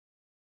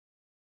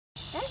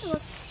That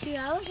looks cute.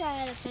 I wish I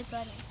had a pet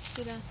bunny.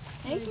 Can Can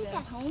I take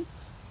that home?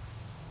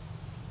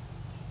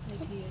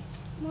 Like here.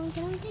 Mom,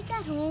 can I take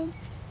that home?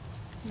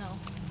 No.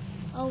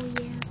 Oh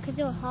yeah, because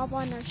it'll hop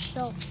on our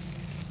shelf.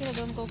 Yeah,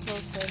 don't go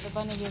closer. The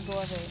bunny will go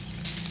away.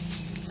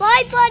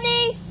 Bye,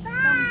 bunny!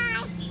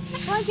 Bye!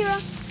 Bye, Kira.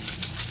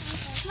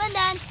 Come on,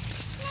 Dad.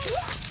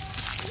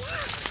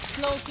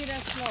 Slow, Kira,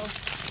 slow.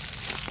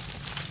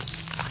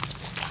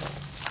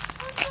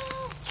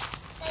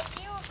 Are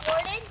you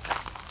recording?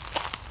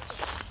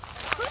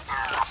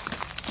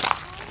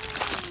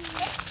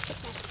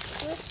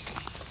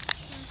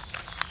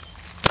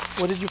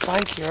 What did you find,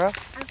 Kira?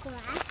 A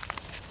glass.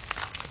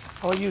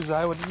 How about you,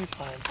 Zai? What did you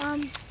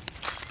find?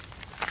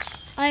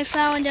 I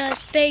found a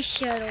space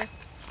shuttle.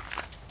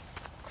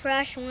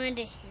 Crash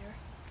landed here.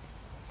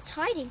 It's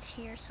hiding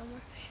here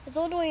somewhere. It's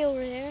all the way over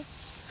there.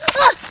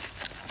 Ah!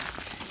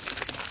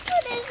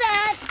 What is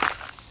that?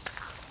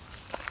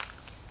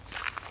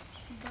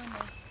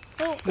 Bunny.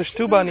 Oh, There's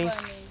two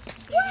bunnies.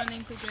 They're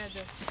running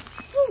together.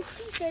 oh,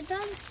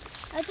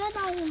 I thought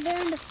I was there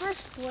in the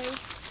first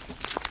place.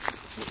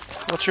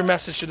 What's your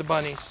message to the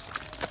bunnies?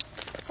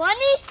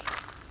 Bunnies,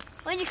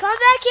 when you come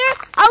back here,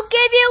 I'll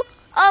give you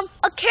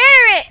a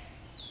carrot.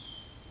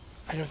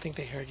 I don't think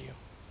they heard you.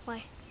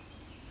 Why?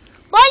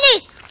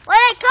 Bunnies, when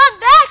I come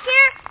back.